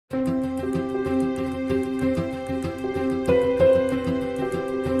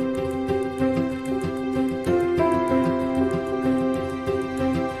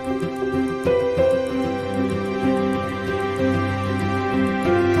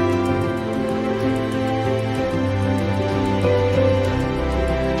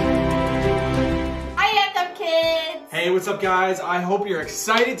guys? I hope you're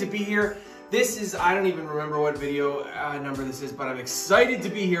excited to be here. This is, I don't even remember what video number this is, but I'm excited to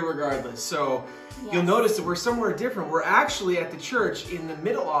be here regardless. So You'll notice that we're somewhere different. We're actually at the church in the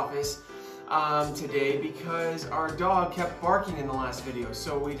middle office today because our dog kept barking in the last video.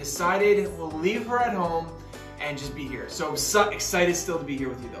 So we decided we'll leave her at home and just be here. So I'm so excited still to be here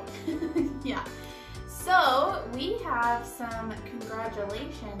with you though. Yeah. So we have some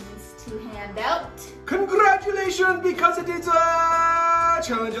congratulations to hand out. Congratulations, because it is a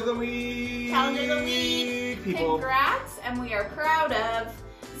challenge of the week. Challenge of the week. People. Congrats, and we are proud of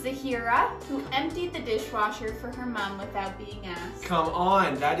Zahira, who emptied the dishwasher for her mom without being asked. Come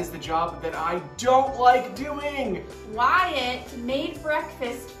on, that is the job that I don't like doing. Wyatt made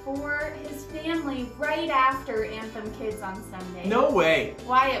breakfast for his family right after Anthem Kids on Sunday. No way.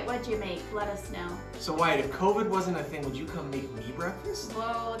 Wyatt, what'd you make? Let us know. So Wyatt, if COVID wasn't a thing, would you come make me breakfast?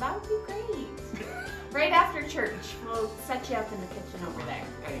 Whoa, that would be great. Right after church, we'll set you up in the kitchen over there.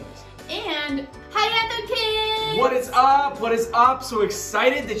 Anyways. And hi Anthem Kids! What is up? What is up? So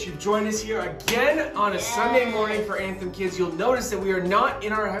excited that you've joined us here again on a Sunday morning for Anthem Kids. You'll notice that we are not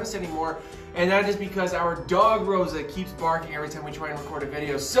in our house anymore, and that is because our dog Rosa keeps barking every time we try and record a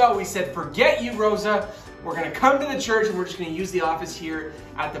video. So we said, forget you, Rosa. We're gonna come to the church and we're just gonna use the office here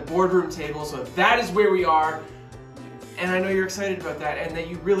at the boardroom table. So that is where we are. And I know you're excited about that and that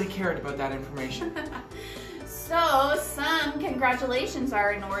you really cared about that information. So, some congratulations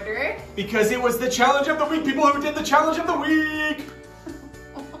are in order. Because it was the challenge of the week, people who did the challenge of the week.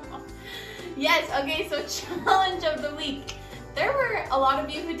 Yes, okay, so challenge of the week. There were a lot of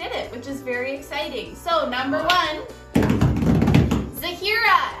you who did it, which is very exciting. So, number one,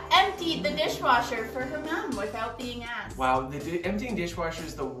 Zahira emptied the dishwasher for her mom without being asked. Wow, emptying dishwasher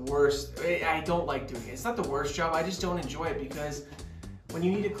is the worst. I don't like doing it. It's not the worst job, I just don't enjoy it because when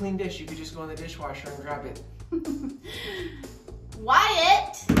you need a clean dish, you could just go in the dishwasher and grab it.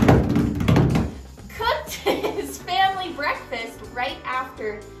 Wyatt cooked his family breakfast right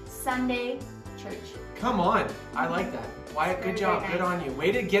after Sunday church. Come on, I like that. Wyatt, good job, good on you.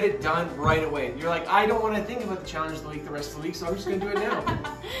 Way to get it done right away. You're like, I don't want to think about the challenge of the week the rest of the week, so I'm just going to do it now.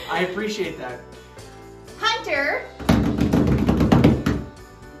 I appreciate that. Hunter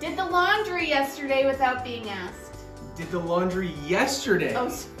did the laundry yesterday without being asked. Did the laundry yesterday? Oh,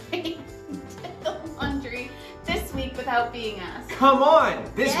 sorry. Did the laundry this week without being asked. Come on!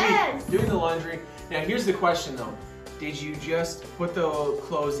 This week, doing the laundry. Now here's the question though. Did you just put the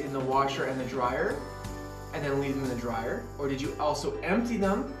clothes in the washer and the dryer and then leave them in the dryer? Or did you also empty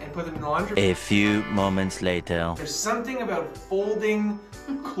them and put them in the laundry? A few moments later. There's something about folding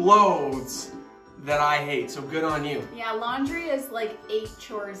clothes that I hate, so good on you. Yeah, laundry is like 8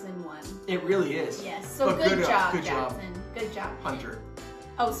 chores in one. It really is. Yes, so good job, Jackson. Good job. Hunter.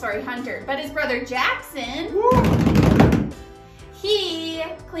 Oh, sorry, Hunter. But his brother Jackson, he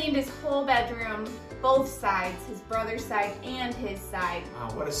cleaned his whole bedroom, both sides, his brother's side and his side.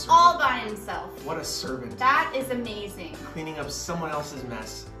 Wow, what a servant. All by himself. What a servant. That is amazing. Cleaning up someone else's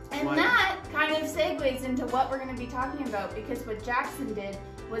mess. And that kind of segues into what we're going to be talking about, because what Jackson did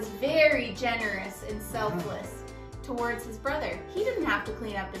was very generous and selfless towards his brother. He didn't have to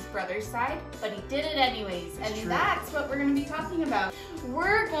clean up his brother's side, but he did it anyways. That's what we're going to be talking about.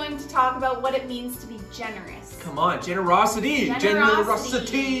 We're going to talk about what it means to be generous. Come on, generosity.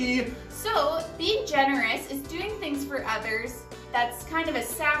 Generosity. So, being generous is doing things for others that's kind of a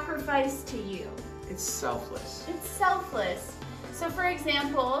sacrifice to you. It's selfless. It's selfless. So, for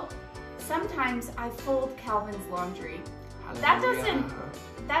example, sometimes I fold Calvin's laundry. That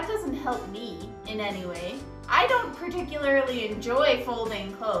doesn't help me in any way. I don't particularly enjoy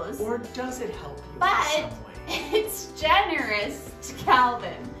folding clothes. Or does it help you but in some way? It's generous to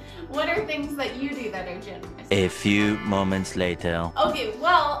Calvin. What are things that you do that are generous? A few moments later. Okay,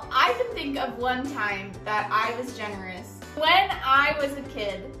 well, I can think of one time that I was generous. When I was a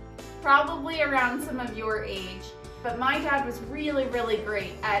kid, probably around some of your age, but my dad was really, really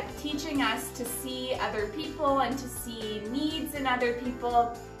great at teaching us to see other people and to see needs in other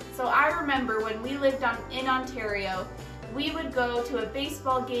people. So I remember when we lived in Ontario, we would go to a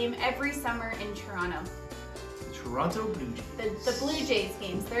baseball game every summer in Toronto. Toronto Blue Jays. The Blue Jays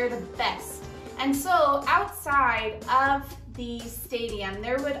games, they're the best. And so outside of the stadium,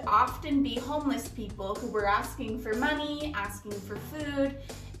 there would often be homeless people who were asking for money, asking for food.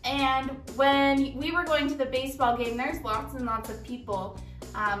 And when we were going to the baseball game, there's lots and lots of people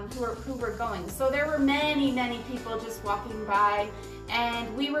who were going. So there were many, many people just walking by,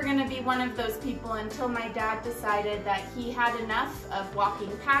 and we were gonna be one of those people until my dad decided that he had enough of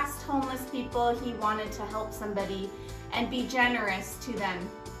walking past homeless people. He wanted to help somebody and be generous to them.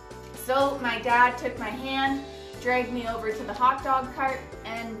 So my dad took my hand, dragged me over to the hot dog cart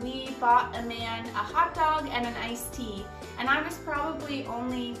and we bought a man a hot dog and an iced tea. And I was probably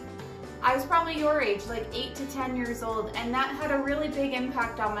your age, like 8 to 10 years old, and that had a really big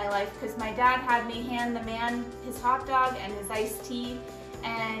impact on my life because my dad had me hand the man his hot dog and his iced tea,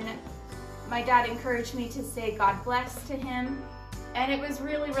 and my dad encouraged me to say God bless to him. And it was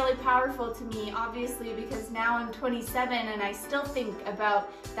really, really powerful to me, obviously, because now I'm 27 and I still think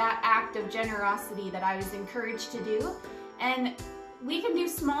about that act of generosity that I was encouraged to do. And we can do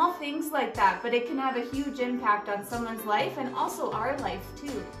small things like that, but it can have a huge impact on someone's life and also our life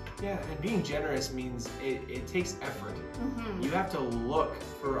too. Yeah, and being generous means it takes effort. You have to look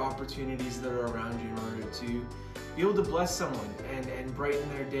for opportunities that are around you in order to be able to bless someone and brighten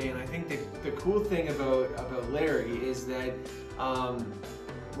their day. And I think the cool thing about Larry is that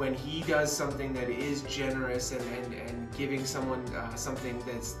when he does something that is generous and giving someone something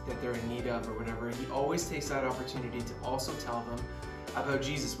that they're in need of or whatever, he always takes that opportunity to also tell them about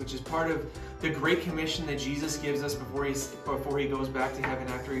Jesus, which is part of the Great Commission that Jesus gives us before he goes back to heaven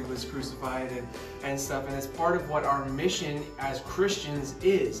after he was crucified and stuff. And it's part of what our mission as Christians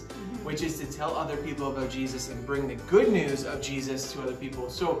is, which is to tell other people about Jesus and bring the good news of Jesus to other people.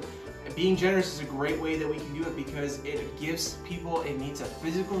 So being generous is a great way that we can do it because it gives people, it meets a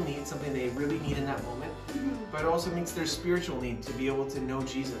physical need, something they really need in that moment, but it also meets their spiritual need to be able to know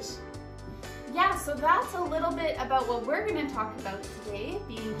Jesus. Yeah, so that's a little bit about what we're going to talk about today,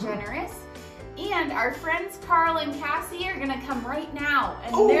 being generous. And our friends Carl and Cassie are going to come right now,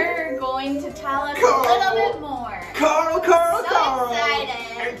 and they're going to tell us a little bit more. Carl! Excited!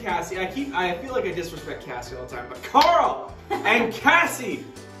 And Cassie. I feel like I disrespect Cassie all the time, but Carl and Cassie!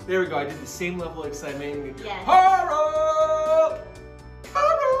 There we go, I did the same level of excitement. Yes. Carl!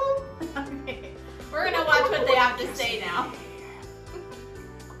 Okay, we're going to watch what they have to say now.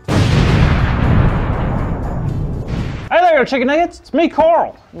 Hey there, chicken nuggets. It's me,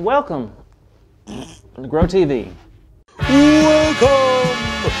 Carl. Welcome to Grow TV. Welcome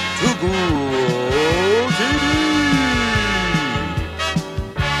to Grow TV.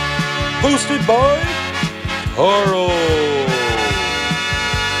 Hosted by Carl,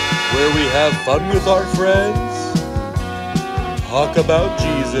 where we have fun with our friends, talk about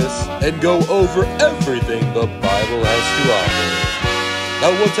Jesus, and go over everything the Bible has to offer.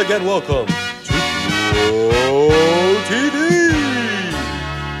 Now, once again, welcome to Grow TV.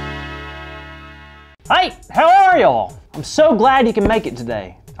 Hey, how are y'all? I'm so glad you can make it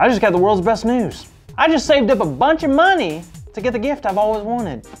today. I just got the world's best news. I just saved up a bunch of money to get the gift I've always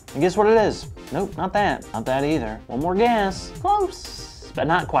wanted. And guess what it is? Nope, not that. Not that either. One more guess. Close, but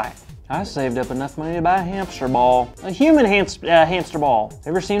not quite. I saved up enough money to buy a hamster ball. A human hamster ball.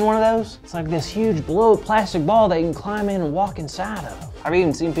 Ever seen one of those? It's like this huge blue plastic ball that you can climb in and walk inside of. I've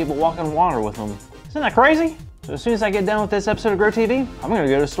even seen people walk in water with them. Isn't that crazy? So as soon as I get done with this episode of Grow TV, I'm gonna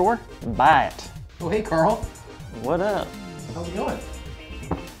go to the store and buy it. Oh, hey, Carl. What up? How's it going?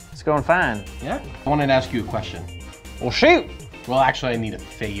 It's going fine. Yeah? I wanted to ask you a question. Well, shoot. Well, actually, I need a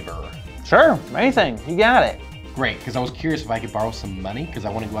favor. Sure, anything. You got it. Great, because I was curious if I could borrow some money, because I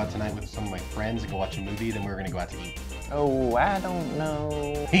want to go out tonight with some of my friends and go watch a movie, then we were going to go out to eat. Oh, I don't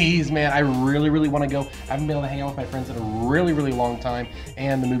know. Please, man, I really, really want to go. I haven't been able to hang out with my friends in a really, really long time,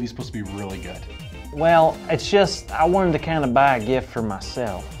 and the movie's supposed to be really good. Well, it's just, I wanted to kind of buy a gift for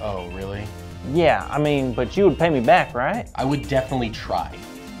myself. Oh, really? Yeah, I mean, but you would pay me back, right? I would definitely try.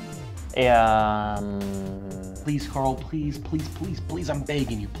 Please, Carl, please, please, please, please, I'm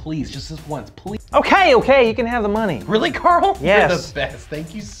begging you, please, just this once, please. Okay, you can have the money. Really, Carl? Yes. You're the best.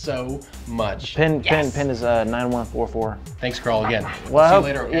 Thank you so much. Pin is 9144. Thanks, Carl, again. Well, See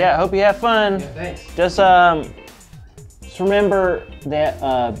you later, okay? Yeah, I hope you have fun. Yeah, thanks. Just remember that,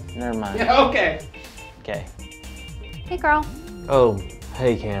 never mind. Yeah, okay. Okay. Hey, Carl. Oh,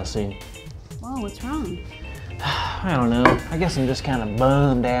 hey, Cassie. Whoa, what's wrong? I don't know. I guess I'm just kind of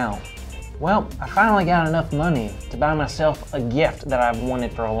bummed out. Well, I finally got enough money to buy myself a gift that I've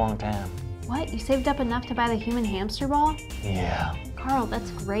wanted for a long time. What? You saved up enough to buy the human hamster ball? Yeah. Carl, that's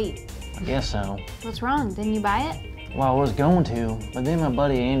great. I guess so. What's wrong? Didn't you buy it? Well, I was going to, but then my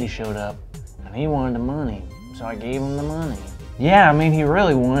buddy Andy showed up, and he wanted the money, so I gave him the money. Yeah, I mean, he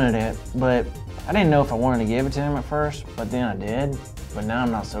really wanted it, but I didn't know if I wanted to give it to him at first, but then I did. But now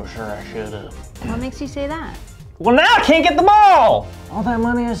I'm not so sure I should have. What makes you say that? Well, now I can't get the ball! All that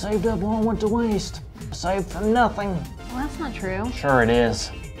money I saved up all went to waste. I saved for nothing. Well, that's not true. Sure it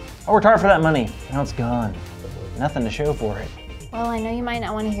is. I worked hard for that money. Now it's gone. Nothing to show for it. Well, I know you might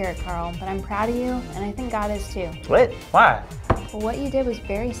not want to hear it, Carl, but I'm proud of you, and I think God is too. What? Why? Well, what you did was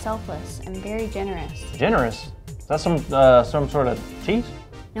very selfless and very generous. Generous? Is that some sort of cheese?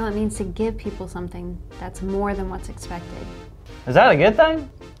 No, it means to give people something that's more than what's expected. Is that a good thing?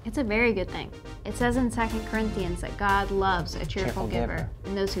 It's a very good thing. It says in 2 Corinthians that God loves a cheerful giver,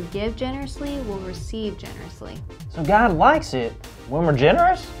 and those who give generously will receive generously. So God likes it when we're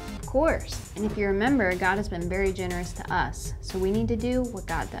generous? Of course. And if you remember, God has been very generous to us, so we need to do what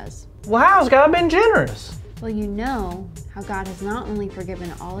God does. Well, how's God been generous? Well, you know how God has not only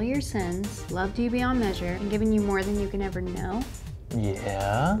forgiven all of your sins, loved you beyond measure, and given you more than you can ever know.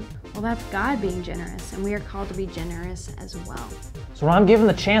 Yeah. Well, that's God being generous, and we are called to be generous as well. So when I'm given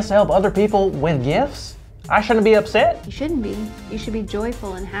the chance to help other people with gifts, I shouldn't be upset? You shouldn't be. You should be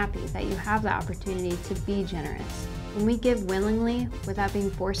joyful and happy that you have the opportunity to be generous. When we give willingly, without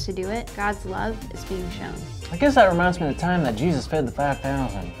being forced to do it, God's love is being shown. I guess that reminds me of the time that Jesus fed the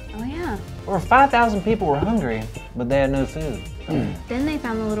 5,000. Oh yeah. Over 5,000 people were hungry, but they had no food. Then they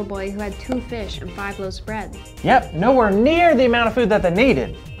found the little boy who had 2 fish and 5 loaves of bread. Yep, nowhere near the amount of food that they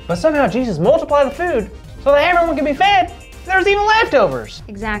needed. But somehow Jesus multiplied the food so that everyone could be fed. There's even leftovers.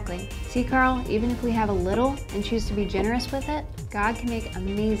 Exactly. See, Carl, even if we have a little and choose to be generous with it, God can make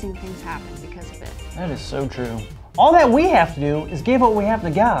amazing things happen because of it. That is so true. All that we have to do is give what we have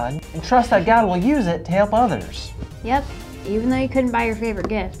to God and trust that God will use it to help others. Yep. Even though you couldn't buy your favorite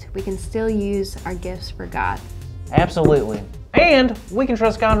gift, we can still use our gifts for God. Absolutely. And we can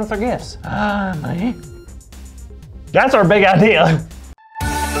trust God with our gifts. Man. That's our big idea.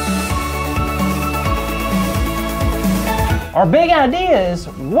 Our big idea is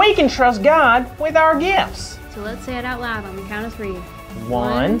we can trust God with our gifts. So let's say it out loud on the count of 3.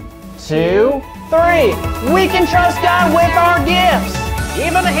 1, 2, 3. We can trust God with our gifts.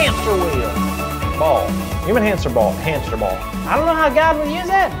 Even a hamster wheel. Ball. Even hamster ball. Hamster ball. I don't know how God will use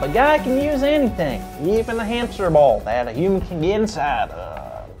that, but God can use anything. Even a hamster ball that a human can get inside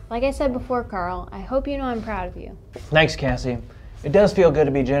of. Like I said before, Carl, I hope you know I'm proud of you. Thanks, Cassie. It does feel good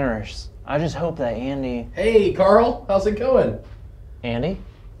to be generous. I just hope that Andy... Hey, Carl, how's it going? Andy?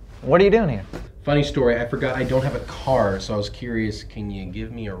 What are you doing here? Funny story, I forgot I don't have a car, so I was curious, can you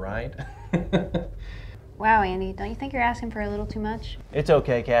give me a ride? Wow, Andy, don't you think you're asking for a little too much? It's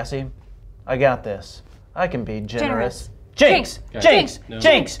okay, Cassie. I got this. I can be generous. Jinx! Jinx! No.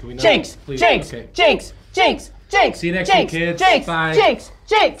 Jinx! Can we not? Jinx! Please. Jinx! Okay. Jinx! Jinx! Jinx! See you next Jinx! week, kids. Jinx! Bye. Jinx!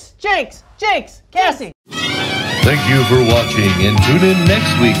 Jinx! Jinx! Jinx! Cassie! Thank you for watching, and tune in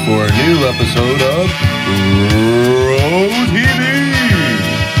next week for a new episode of Road TV.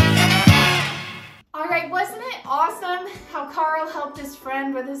 Alright, wasn't it awesome how Carl helped his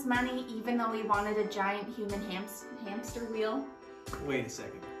friend with his money even though he wanted a giant human hamster wheel? Wait a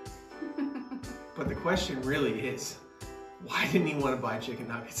second. But the question really is, why didn't he want to buy chicken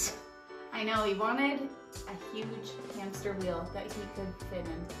nuggets? I know, he wanted a huge hamster wheel that he could fit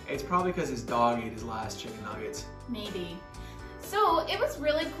in. It's probably because his dog ate his last chicken nuggets. Maybe. So it was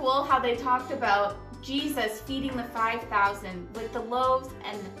really cool how they talked about Jesus feeding the 5,000 with the loaves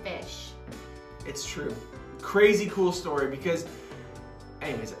and the fish. It's true. Crazy cool story because,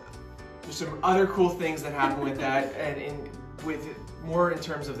 anyways, there's some other cool things that happen with that and with more in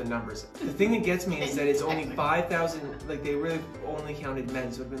terms of the numbers. The thing that gets me is that it's only 5,000, like they really only counted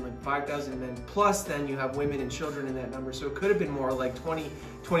men, so it would have been like 5,000 men, plus then you have women and children in that number, so it could have been more like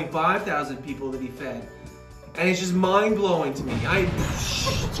 25,000 people that he fed. And it's just mind-blowing to me.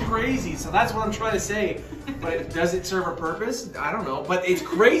 It's crazy, so that's what I'm trying to say. But does it serve a purpose? I don't know, but it's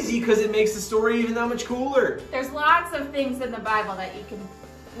crazy because it makes the story even that much cooler. There's lots of things in the Bible that you can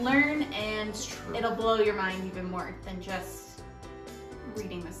learn and it'll blow your mind even more than just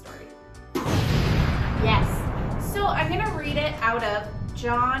reading the story. Yes. So I'm going to read it out of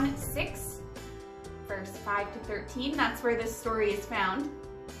John 6, verse 5 to 13. That's where this story is found.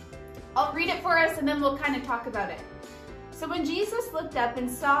 I'll read it for us and then we'll kind of talk about it. So when Jesus looked up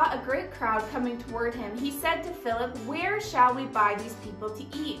and saw a great crowd coming toward him, he said to Philip, "Where shall we buy these people to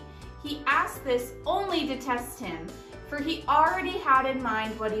eat?" He asked this only to test him, for he already had in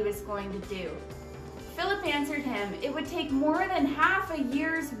mind what he was going to do. Philip answered him, "It would take more than half a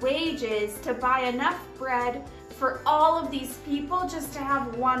year's wages to buy enough bread for all of these people just to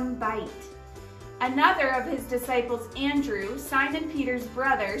have one bite." Another of his disciples, Andrew, Simon Peter's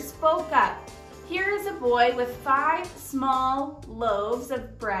brother, spoke up. "Here is a boy with 5 small loaves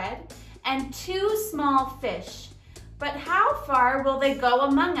of bread and 2 small fish. But how far will they go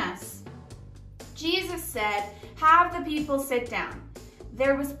among us?" Jesus said, "Have the people sit down."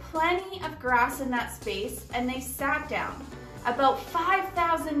 There was plenty of grass in that space, and they sat down. About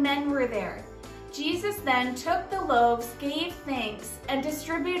 5,000 men were there. Jesus then took the loaves, gave thanks, and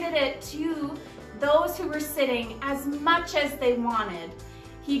distributed it to those who were sitting as much as they wanted.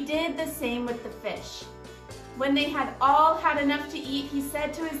 He did the same with the fish. When they had all had enough to eat, he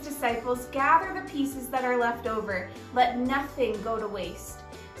said to his disciples, "Gather the pieces that are left over. Let nothing go to waste."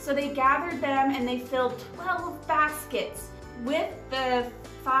 So they gathered them and they filled 12 baskets with the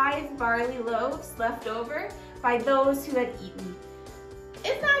 5 barley loaves left over by those who had eaten.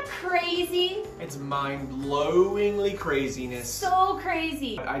 Isn't that crazy? It's mind-blowingly craziness. So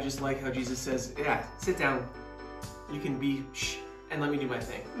crazy. I just like how Jesus says, yeah, sit down. You can be shh, and let me do my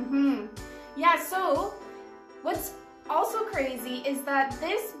thing. Yeah, so what's also crazy is that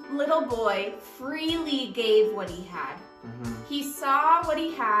this little boy freely gave what he had. He saw what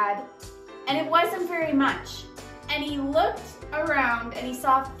he had, and it wasn't very much. And he looked around and he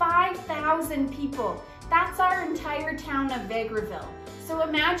saw 5,000 people. That's our entire town of Vegreville. So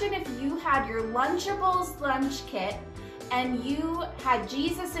imagine if you had your Lunchables lunch kit and you had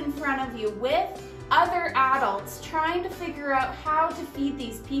Jesus in front of you with other adults trying to figure out how to feed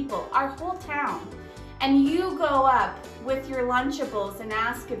these people, our whole town. And you go up with your Lunchables and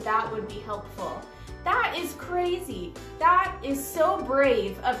ask if that would be helpful. That is crazy. That is so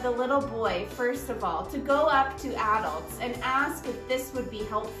brave of the little boy, first of all, to go up to adults and ask if this would be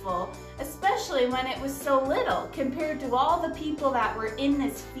helpful, especially when it was so little compared to all the people that were in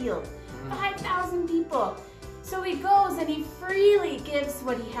this field. 5,000 people. So he goes and he freely gives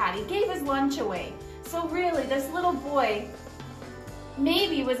what he had. He gave his lunch away. So really, this little boy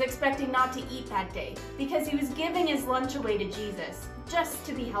maybe was expecting not to eat that day because he was giving his lunch away to Jesus just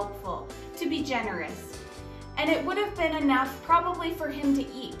to be helpful, to be generous. And it would have been enough probably for him to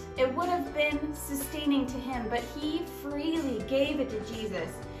eat. It would have been sustaining to him, but he freely gave it to Jesus.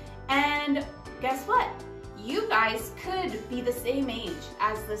 And guess what? You guys could be the same age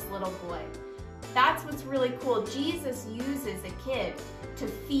as this little boy. That's what's really cool. Jesus uses a kid to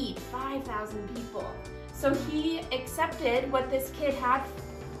feed 5,000 people. So he accepted what this kid had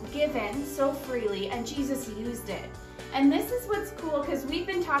given so freely, and Jesus used it. And this is what's cool, because we've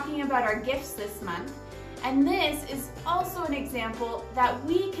been talking about our gifts this month, and this is also an example that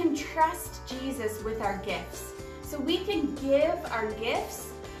we can trust Jesus with our gifts. So we can give our gifts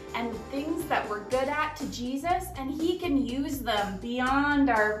and things that we're good at to Jesus, and he can use them beyond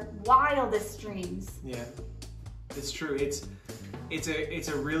our wildest dreams. Yeah, it's true. It's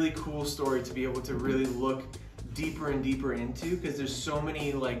a really cool story to be able to really look deeper and deeper into, because there's so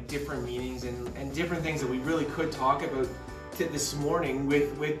many like different meanings and different things that we really could talk about this morning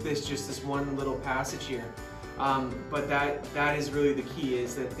with this one little passage here. But that is really the key,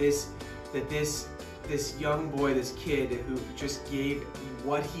 is that this young boy, this kid who just gave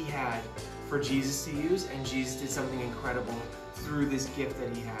what he had for Jesus to use, and Jesus did something incredible through this gift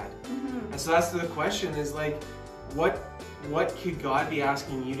that he had. And so that's the question, is like, what could God be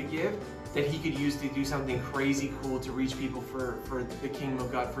asking you to give that he could use to do something crazy cool to reach people for the kingdom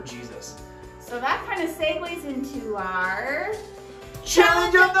of God, for Jesus? So that kind of segues into our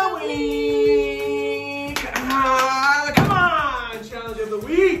Challenge of the Week! Come on! Challenge of the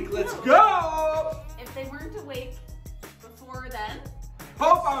Week! Let's go! If they weren't awake before then,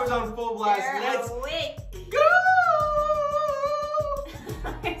 Hope I was on full blast. Let's awake. go!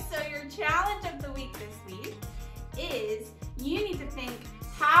 So your challenge of the week this week is you need to think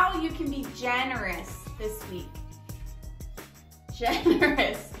how you can be generous this week.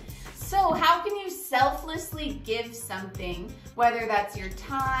 Generous. So how can you selflessly give something, whether that's your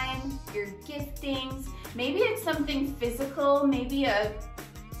time, your giftings, maybe it's something physical, maybe a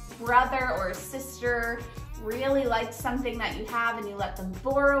brother or a sister really likes something that you have and you let them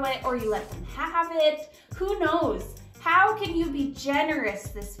borrow it, or you let them have it. Who knows? How can you be generous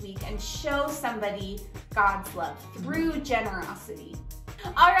this week and show somebody God's love through generosity?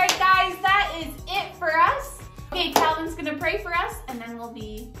 All right, guys, that is it for us. Okay, Calvin's gonna pray for us and then we'll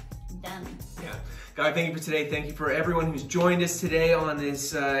be done. Yeah. God, thank you for today. Thank you for everyone who's joined us today on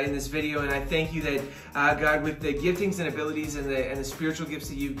this in this video, and I thank you that God, with the giftings and abilities and the spiritual gifts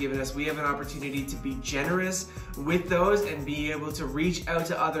that you've given us, we have an opportunity to be generous with those and be able to reach out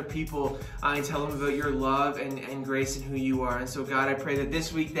to other people and tell them about your love and grace and who you are. And so, God, I pray that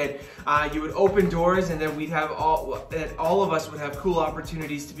this week that you would open doors, and that we'd have all of us would have cool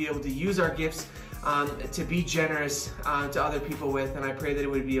opportunities to be able to use our gifts to be generous to other people with. And I pray that it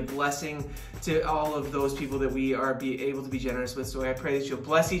would be a blessing to all of those people that we are able to be generous with. So I pray that you'll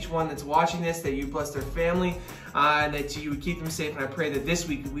bless each one that's watching this, that you bless their family, and that you would keep them safe. And I pray that this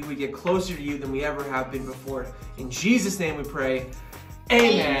week we would get closer to you than we ever have been before. In Jesus' name we pray.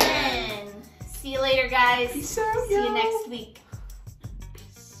 Amen. Amen. See you later, guys. Peace out, See you y'all. next week.